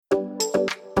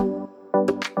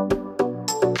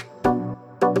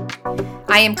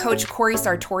I am Coach Corey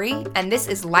Sartori, and this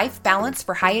is Life Balance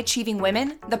for High Achieving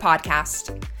Women, the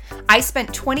podcast. I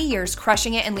spent 20 years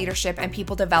crushing it in leadership and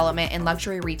people development in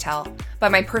luxury retail,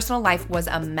 but my personal life was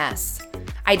a mess.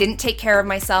 I didn't take care of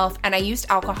myself, and I used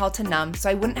alcohol to numb so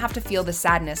I wouldn't have to feel the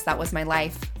sadness that was my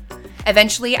life.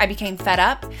 Eventually, I became fed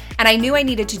up, and I knew I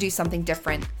needed to do something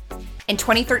different. In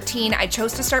 2013, I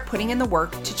chose to start putting in the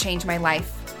work to change my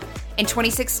life. In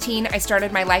 2016, I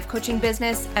started my life coaching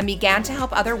business and began to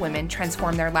help other women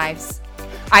transform their lives.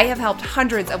 I have helped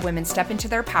hundreds of women step into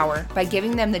their power by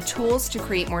giving them the tools to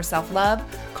create more self-love,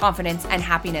 confidence, and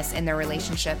happiness in their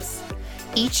relationships.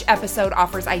 Each episode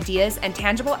offers ideas and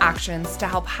tangible actions to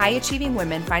help high-achieving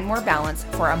women find more balance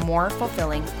for a more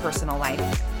fulfilling personal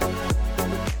life.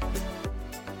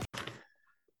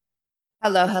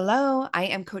 Hello. I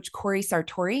am Coach Corey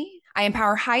Sartori. I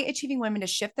empower high-achieving women to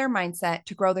shift their mindset,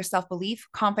 to grow their self-belief,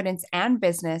 confidence, and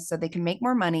business so they can make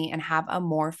more money and have a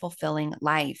more fulfilling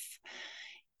life.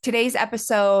 Today's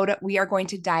episode, we are going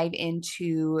to dive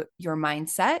into your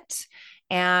mindset,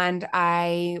 and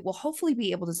I will hopefully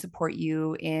be able to support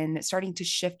you in starting to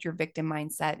shift your victim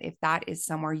mindset if that is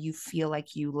somewhere you feel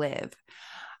like you live.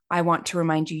 I want to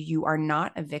remind you, you are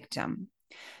not a victim.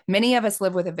 Many of us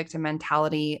live with a victim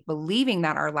mentality, believing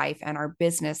that our life and our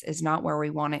business is not where we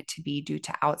want it to be due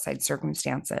to outside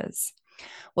circumstances.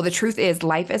 Well, the truth is,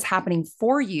 life is happening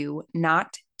for you,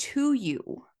 not to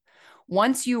you.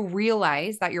 Once you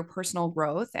realize that your personal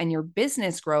growth and your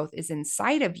business growth is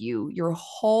inside of you, your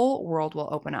whole world will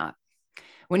open up.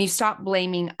 When you stop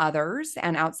blaming others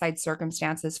and outside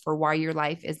circumstances for why your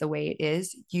life is the way it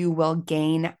is, you will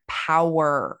gain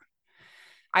power.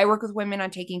 I work with women on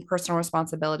taking personal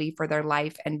responsibility for their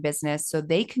life and business so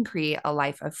they can create a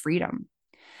life of freedom.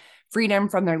 Freedom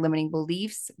from their limiting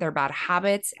beliefs, their bad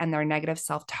habits, and their negative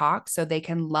self-talk so they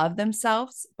can love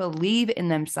themselves, believe in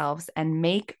themselves, and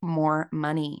make more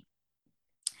money.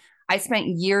 I spent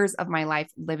years of my life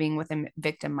living with a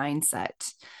victim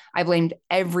mindset. I blamed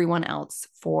everyone else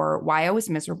for why I was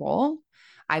miserable.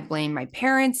 I blamed my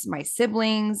parents, my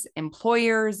siblings,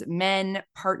 employers, men,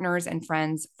 partners, and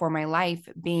friends for my life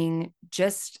being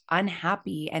just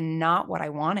unhappy and not what I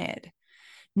wanted.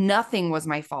 Nothing was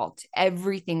my fault.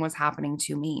 Everything was happening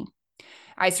to me.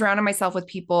 I surrounded myself with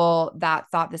people that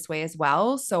thought this way as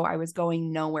well, so I was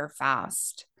going nowhere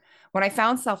fast. When I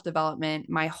found self-development,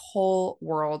 my whole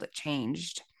world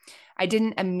changed. I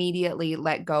didn't immediately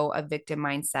let go of victim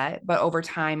mindset, but over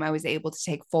time, I was able to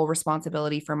take full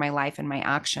responsibility for my life and my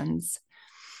actions.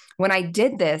 When I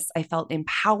did this, I felt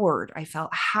empowered. I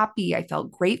felt happy. I felt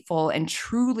grateful and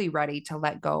truly ready to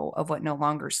let go of what no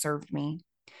longer served me.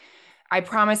 I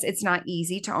promise it's not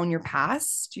easy to own your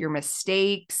past, your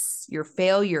mistakes, your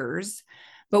failures,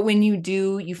 but when you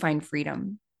do, you find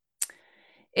freedom.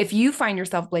 If you find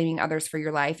yourself blaming others for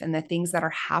your life and the things that are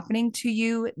happening to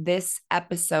you, this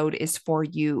episode is for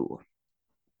you.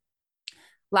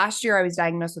 Last year, I was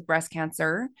diagnosed with breast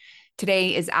cancer.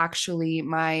 Today is actually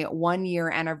my 1-year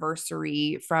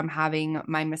anniversary from having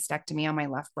my mastectomy on my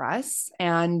left breast.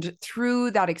 And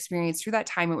through that experience, through that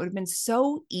time, it would have been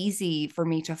so easy for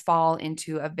me to fall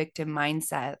into a victim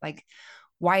mindset. Like,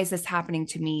 why is this happening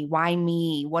to me? Why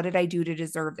me? What did I do to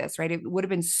deserve this? Right? It would have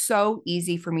been so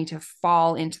easy for me to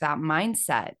fall into that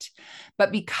mindset.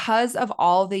 But because of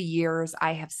all the years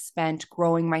I have spent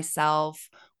growing myself,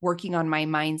 working on my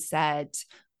mindset,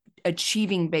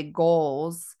 achieving big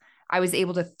goals, I was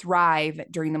able to thrive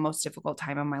during the most difficult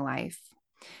time of my life.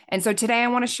 And so today I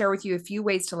want to share with you a few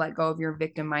ways to let go of your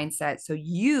victim mindset so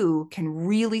you can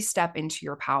really step into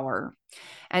your power.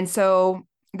 And so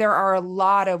there are a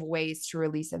lot of ways to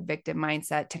release a victim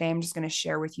mindset. Today, I'm just going to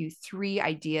share with you 3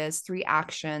 ideas, 3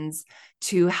 actions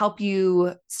to help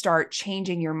you start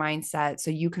changing your mindset so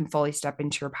you can fully step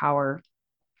into your power.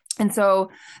 And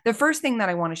so the first thing that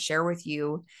I want to share with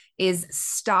you is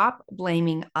stop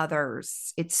blaming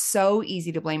others. It's so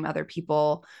easy to blame other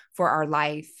people for our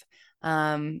life.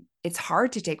 It's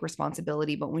hard to take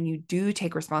responsibility, but when you do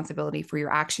take responsibility for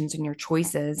your actions and your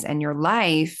choices and your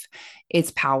life,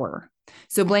 it's power.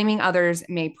 So blaming others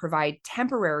may provide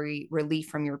temporary relief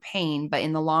from your pain, but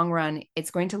in the long run,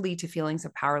 it's going to lead to feelings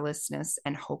of powerlessness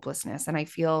and hopelessness. And I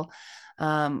feel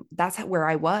that's where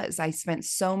I was. I spent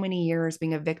so many years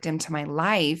being a victim to my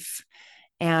life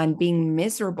and being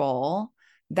miserable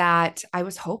that I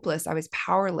was hopeless. I was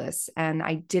powerless, and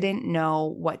I didn't know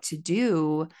what to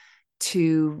do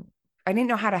I didn't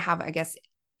know how to have, I guess,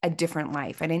 a different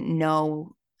life. I didn't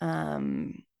know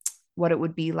what it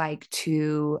would be like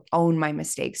to own my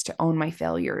mistakes, to own my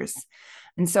failures.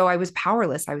 And so I was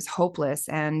powerless. I was hopeless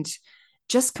and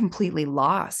just completely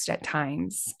lost at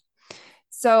times.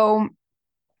 So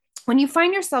when you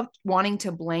find yourself wanting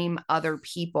to blame other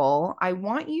people, I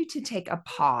want you to take a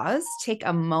pause, take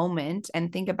a moment,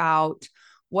 and think about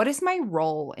what is my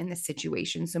role in the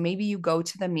situation. So maybe you go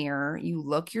to the mirror, you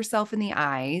look yourself in the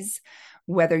eyes,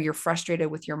 whether you're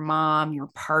frustrated with your mom, your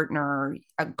partner,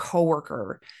 a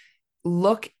coworker,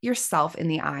 look yourself in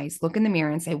the eyes, look in the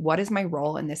mirror and say, what is my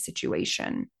role in this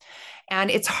situation? And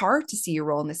it's hard to see your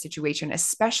role in this situation,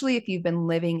 especially if you've been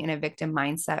living in a victim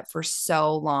mindset for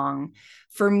so long.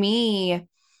 For me,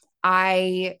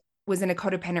 I was in a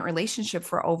codependent relationship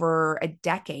for over a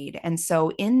decade. And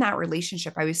so in that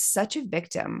relationship, I was such a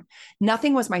victim.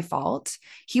 Nothing was my fault.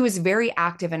 He was very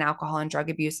active in alcohol and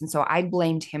drug abuse. And so I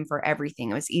blamed him for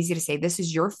everything. It was easy to say, this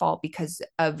is your fault because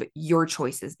of your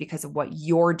choices, because of what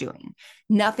you're doing.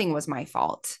 Nothing was my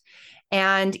fault.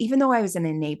 And even though I was an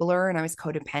enabler and I was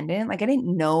codependent, like I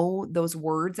didn't know those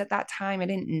words at that time. I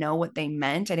didn't know what they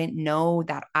meant. I didn't know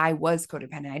that I was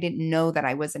codependent. I didn't know that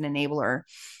I was an enabler.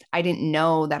 I didn't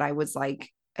know that I was like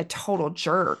a total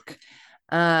jerk.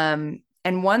 And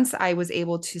once I was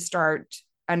able to start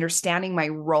understanding my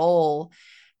role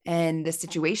in the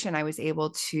situation, I was able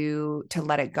to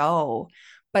let it go.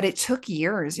 But it took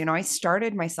years. You know, I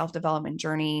started my self-development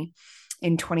journey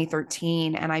in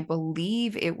 2013. And I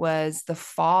believe it was the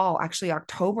fall, actually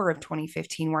October of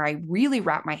 2015, where I really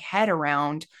wrapped my head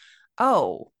around,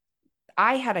 oh,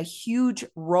 I had a huge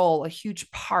role, a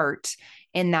huge part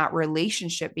in that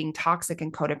relationship being toxic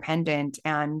and codependent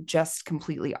and just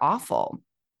completely awful.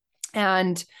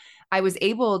 And I was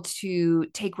able to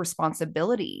take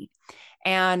responsibility.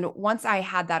 And once I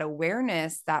had that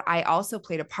awareness that I also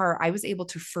played a part, I was able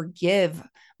to forgive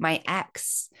my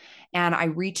ex. And I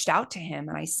reached out to him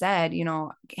and I said, you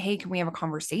know, hey, can we have a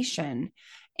conversation?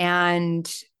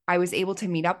 And I was able to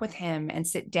meet up with him and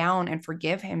sit down and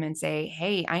forgive him and say,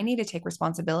 hey, I need to take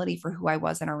responsibility for who I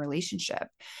was in our relationship.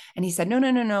 And he said, no, no,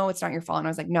 no, no, it's not your fault. And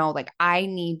I was like, no, like I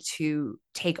need to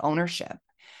take ownership.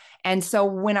 And so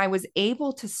when I was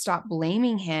able to stop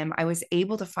blaming him, I was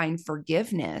able to find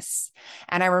forgiveness.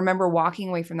 And I remember walking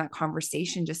away from that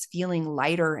conversation just feeling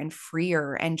lighter and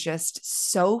freer and just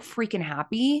so freaking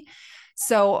happy.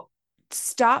 So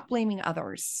stop blaming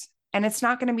others. And it's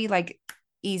not going to be like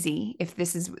easy if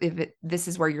this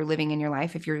is where you're living in your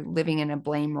life, if you're living in a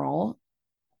blame role.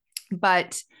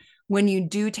 But when you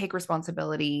do take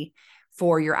responsibility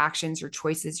for your actions, your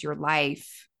choices, your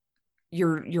life,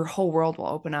 your whole world will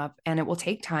open up, and it will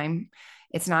take time.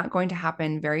 It's not going to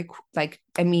happen very like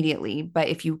immediately, but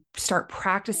if you start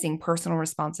practicing personal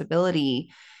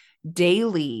responsibility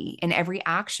daily in every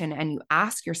action and you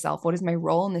ask yourself, what is my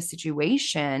role in this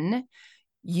situation?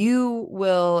 You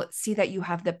will see that you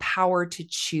have the power to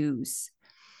choose.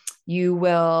 You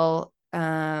will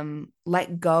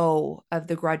let go of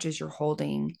the grudges you're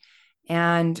holding,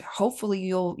 and hopefully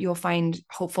you'll find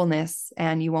hopefulness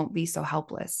and you won't be so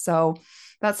helpless. So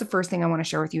that's the first thing I want to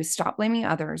share with you is stop blaming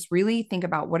others. Really think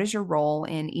about what is your role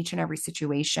in each and every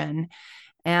situation,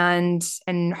 and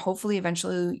hopefully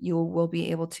eventually you will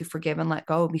be able to forgive and let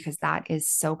go, because that is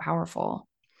so powerful.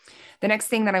 The next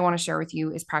thing that I want to share with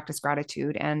you is practice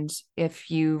gratitude. And if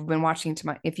you've been listening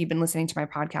to my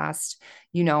podcast,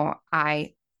 you know,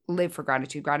 I live for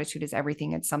gratitude. Gratitude is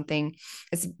everything. It's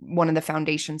one of the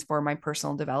foundations for my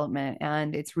personal development.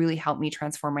 And it's really helped me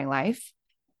transform my life.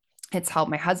 It's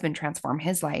helped my husband transform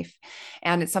his life.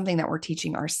 And it's something that we're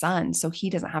teaching our son so he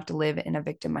doesn't have to live in a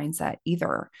victim mindset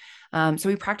either. So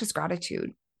we practice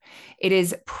gratitude. It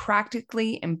is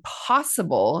practically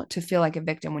impossible to feel like a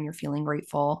victim when you're feeling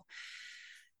grateful.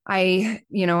 I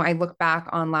look back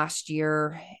on last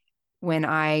year when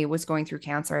I was going through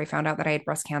cancer. I found out that I had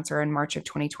breast cancer in March of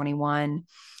 2021.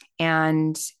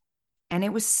 And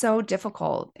it was so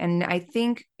difficult. And I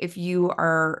think if you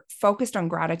are focused on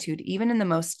gratitude, even in the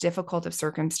most difficult of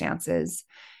circumstances,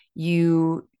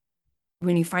 when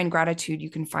you find gratitude, you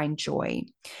can find joy.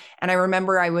 And I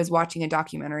remember I was watching a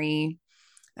documentary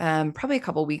probably a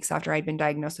couple weeks after I'd been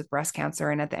diagnosed with breast cancer.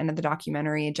 And at the end of the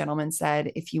documentary, a gentleman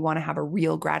said, if you want to have a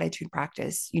real gratitude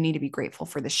practice, you need to be grateful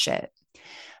for the shit.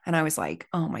 And I was like,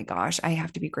 oh my gosh, I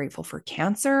have to be grateful for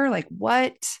cancer. Like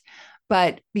what?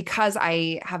 But because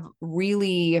I have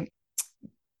really,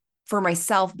 for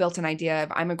myself, built an idea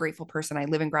of I'm a grateful person, I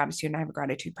live in gratitude and I have a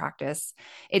gratitude practice.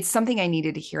 It's something I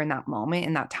needed to hear in that moment,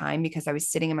 in that time, because I was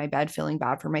sitting in my bed feeling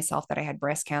bad for myself that I had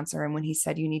breast cancer. And when he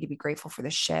said, you need to be grateful for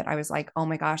this shit, I was like, oh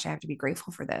my gosh, I have to be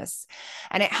grateful for this.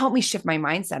 And it helped me shift my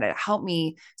mindset. It helped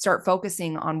me start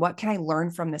focusing on what can I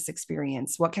learn from this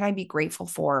experience? What can I be grateful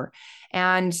for?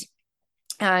 And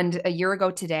a year ago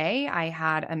today, I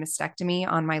had a mastectomy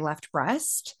on my left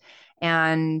breast.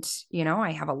 And,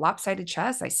 I have a lopsided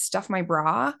chest. I stuff my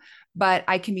bra, but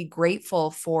I can be grateful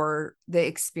for the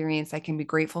experience. I can be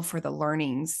grateful for the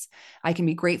learnings. I can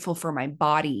be grateful for my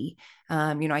body.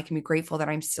 I can be grateful that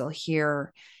I'm still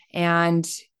here. And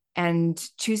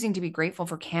choosing to be grateful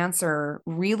for cancer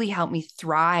really helped me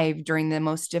thrive during the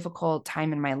most difficult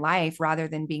time in my life rather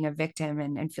than being a victim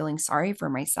and feeling sorry for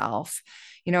myself.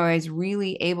 I was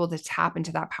really able to tap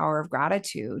into that power of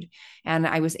gratitude. And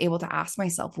I was able to ask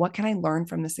myself, what can I learn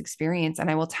from this experience? And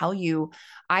I will tell you,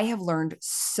 I have learned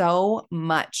so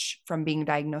much from being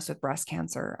diagnosed with breast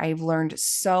cancer. I've learned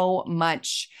so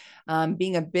much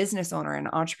being a business owner and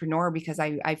entrepreneur because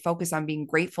I focus on being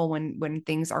grateful when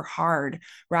things are hard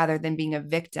rather than being a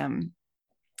victim.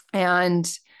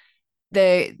 And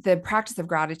the practice of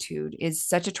gratitude is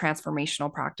such a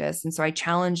transformational practice. And so I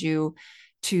challenge you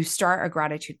to start a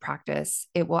gratitude practice.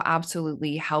 It will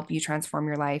absolutely help you transform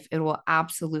your life. It will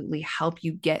absolutely help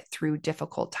you get through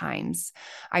difficult times.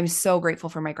 I'm so grateful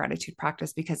for my gratitude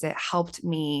practice because it helped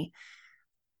me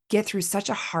get through such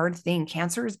a hard thing.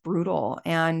 Cancer is brutal,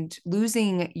 and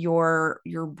losing your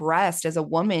breast as a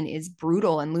woman is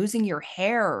brutal, and losing your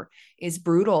hair is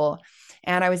brutal.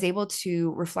 And I was able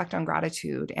to reflect on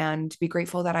gratitude and be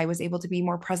grateful that I was able to be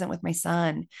more present with my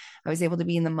son. I was able to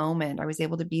be in the moment. I was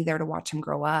able to be there to watch him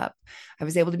grow up. I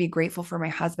was able to be grateful for my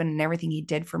husband and everything he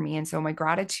did for me. And so my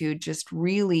gratitude just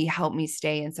really helped me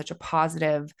stay in such a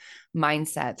positive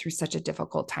mindset through such a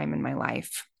difficult time in my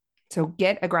life. So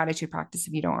get a gratitude practice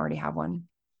if you don't already have one.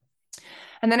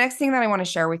 And the next thing that I want to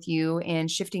share with you in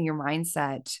shifting your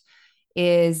mindset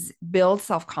is build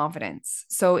self-confidence.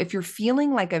 So if you're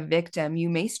feeling like a victim, you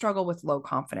may struggle with low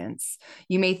confidence.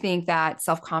 You may think that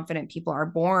self-confident people are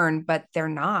born, but they're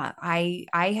not. I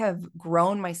have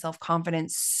grown my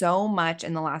self-confidence so much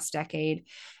in the last decade,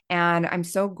 and I'm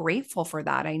so grateful for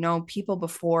that. I know people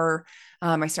before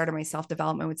I started my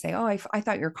self-development would say, "Oh, I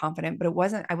thought you're confident," but it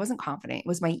wasn't. I wasn't confident. It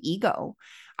was my ego.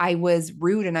 I was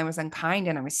rude and I was unkind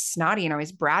and I was snotty and I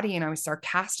was bratty and I was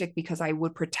sarcastic because I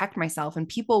would protect myself, and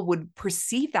people would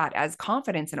perceive that as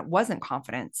confidence, and it wasn't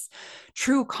confidence.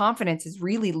 True confidence is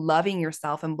really loving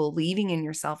yourself and believing in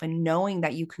yourself and knowing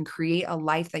that you can create a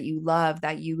life that you love,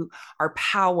 that you are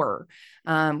power.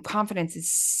 Confidence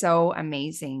is so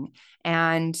amazing.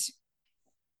 And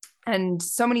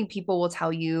so many people will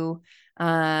tell you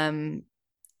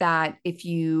that if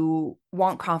you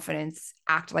want confidence,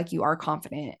 act like you are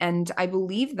confident. And I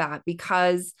believe that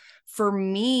because for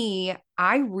me,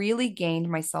 I really gained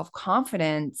my self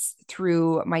confidence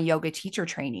through my yoga teacher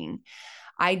training.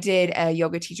 I did a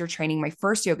yoga teacher training, my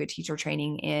first yoga teacher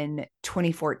training in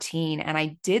 2014. And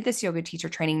I did this yoga teacher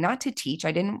training not to teach.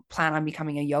 I didn't plan on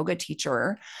becoming a yoga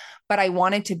teacher, but I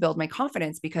wanted to build my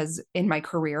confidence because in my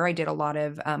career, I did a lot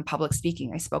of public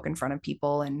speaking. I spoke in front of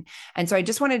people. And so I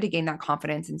just wanted to gain that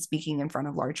confidence in speaking in front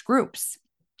of large groups.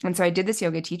 And so I did this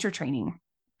yoga teacher training.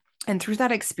 And through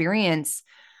that experience,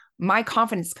 my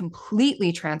confidence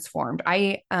completely transformed.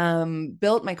 I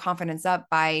built my confidence up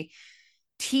by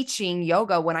teaching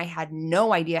yoga when I had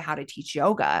no idea how to teach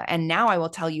yoga. And now I will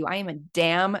tell you, I am a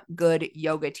damn good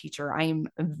yoga teacher. I am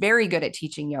very good at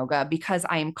teaching yoga because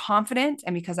I am confident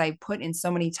and because I put in so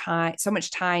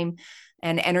much time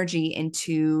and energy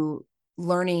into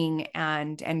learning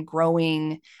and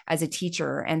growing as a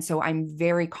teacher. And so I'm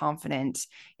very confident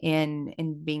in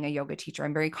being a yoga teacher.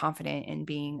 I'm very confident in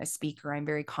being a speaker. I'm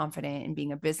very confident in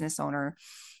being a business owner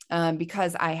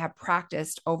because I have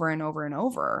practiced over and over and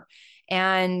over.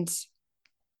 And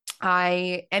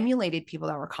I emulated people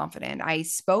that were confident. I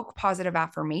spoke positive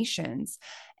affirmations,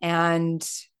 and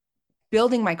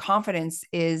building my confidence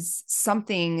is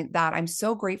something that I'm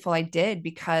so grateful I did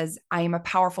because I am a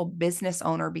powerful business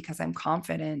owner because I'm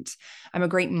confident. I'm a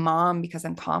great mom because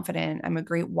I'm confident. I'm a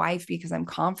great wife because I'm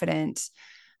confident.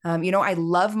 I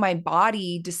love my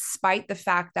body despite the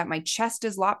fact that my chest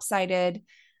is lopsided.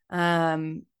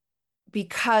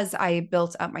 Because I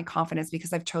built up my confidence,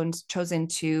 because I've chosen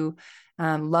to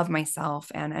love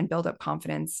myself and build up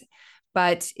confidence.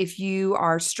 But if you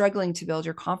are struggling to build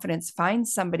your confidence, find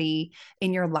somebody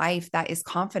in your life that is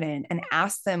confident and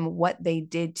ask them what they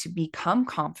did to become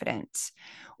confident,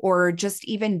 or just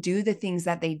even do the things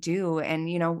that they do.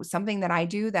 And, something that I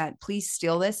do that, please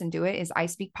steal this and do it, is I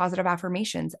speak positive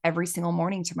affirmations every single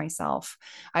morning to myself.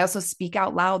 I also speak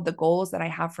out loud the goals that I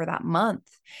have for that month.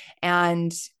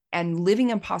 And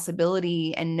living in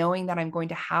possibility and knowing that I'm going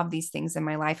to have these things in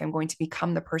my life, I'm going to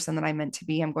become the person that I'm meant to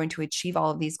be, I'm going to achieve all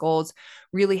of these goals,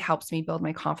 really helps me build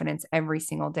my confidence every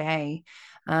single day.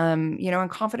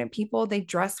 And confident people, they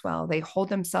dress well, they hold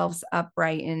themselves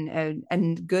upright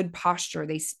in good posture,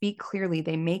 they speak clearly,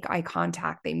 they make eye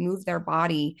contact, they move their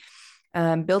body.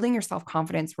 Building your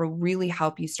self-confidence will really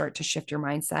help you start to shift your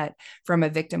mindset from a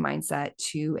victim mindset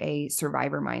to a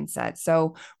survivor mindset.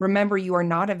 So remember, you are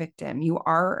not a victim. You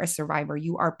are a survivor.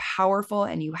 You are powerful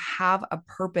and you have a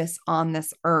purpose on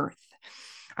this earth.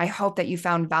 I hope that you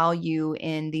found value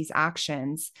in these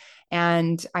actions.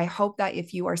 And I hope that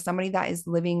if you are somebody that is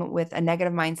living with a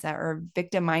negative mindset or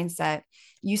victim mindset,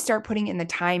 you start putting in the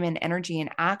time and energy and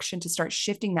action to start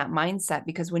shifting that mindset.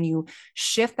 Because when you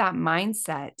shift that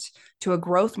mindset to a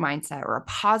growth mindset or a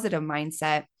positive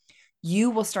mindset,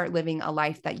 you will start living a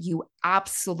life that you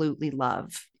absolutely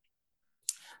love.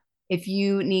 If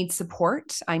you need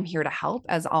support, I'm here to help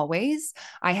as always.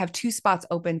 I have 2 spots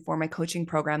open for my coaching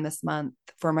program this month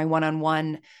for my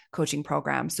one-on-one coaching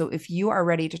program. So if you are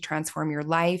ready to transform your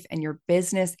life and your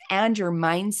business and your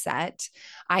mindset,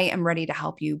 I am ready to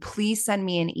help you. Please send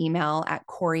me an email at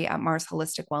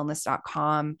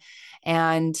Corey@marsholisticwellness.com.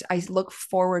 And I look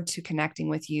forward to connecting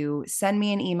with you. Send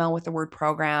me an email with the word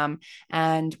program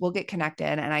and we'll get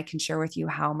connected and I can share with you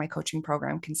how my coaching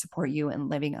program can support you in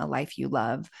living a life you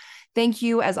love. Thank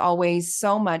you, as always,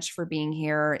 so much for being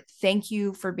here. Thank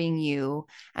you for being you.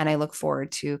 And I look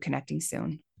forward to connecting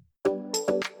soon.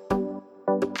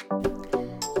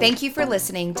 Thank you for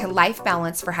listening to Life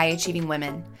Balance for High Achieving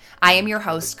Women. I am your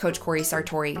host, Coach Corey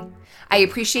Sartori. I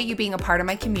appreciate you being a part of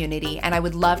my community and I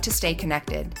would love to stay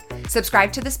connected.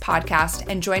 Subscribe to this podcast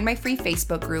and join my free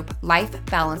Facebook group, Life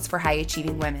Balance for High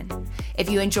Achieving Women.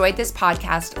 If you enjoyed this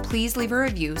podcast, please leave a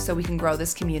review so we can grow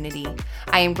this community.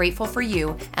 I am grateful for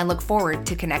you and look forward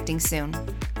to connecting soon.